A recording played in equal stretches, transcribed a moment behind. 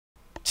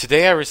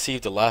Today I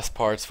received the last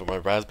parts for my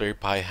Raspberry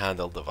Pi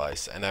handheld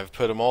device, and I've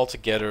put them all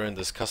together in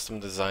this custom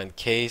designed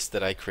case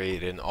that I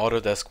created in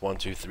Autodesk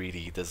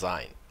 123D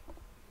design.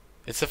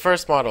 It's the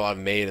first model I've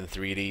made in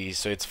 3D,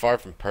 so it's far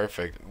from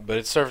perfect, but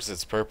it serves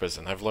its purpose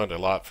and I've learned a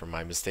lot from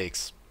my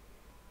mistakes.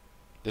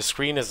 The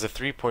screen is a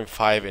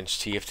 3.5-inch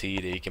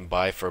TFT that you can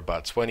buy for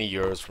about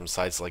 €20 from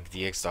sites like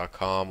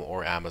dx.com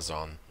or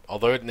Amazon.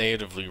 Although it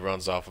natively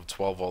runs off of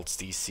 12 volts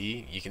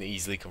DC, you can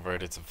easily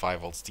convert it to 5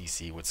 volts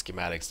DC with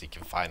schematics you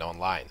can find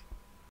online.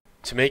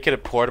 To make it a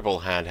portable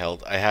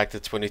handheld, I hacked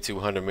a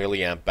 2200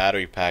 mAh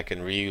battery pack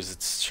and reused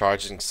its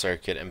charging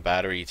circuit and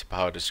battery to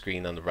power the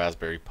screen on the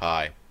Raspberry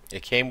Pi.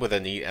 It came with a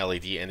neat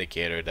LED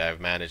indicator that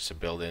I've managed to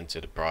build into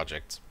the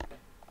project.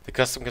 The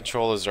custom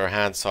controllers are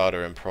hand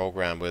soldered and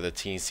programmed with a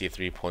TNC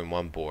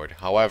 3.1 board.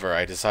 However,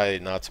 I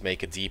decided not to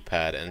make a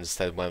D-pad and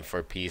instead went for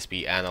a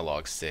PSP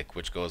analog stick,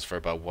 which goes for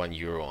about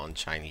 €1 on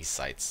Chinese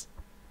sites.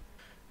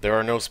 There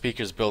are no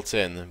speakers built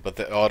in, but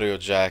the audio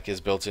jack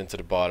is built into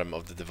the bottom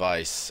of the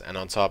device, and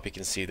on top you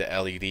can see the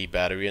LED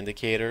battery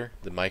indicator,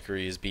 the micro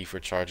USB for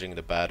charging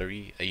the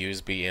battery, a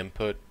USB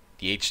input,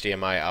 the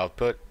HDMI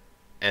output,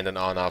 and an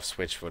on-off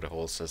switch for the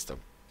whole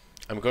system.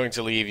 I'm going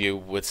to leave you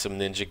with some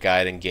Ninja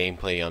Gaiden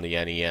gameplay on the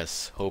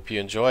NES. Hope you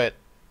enjoy it.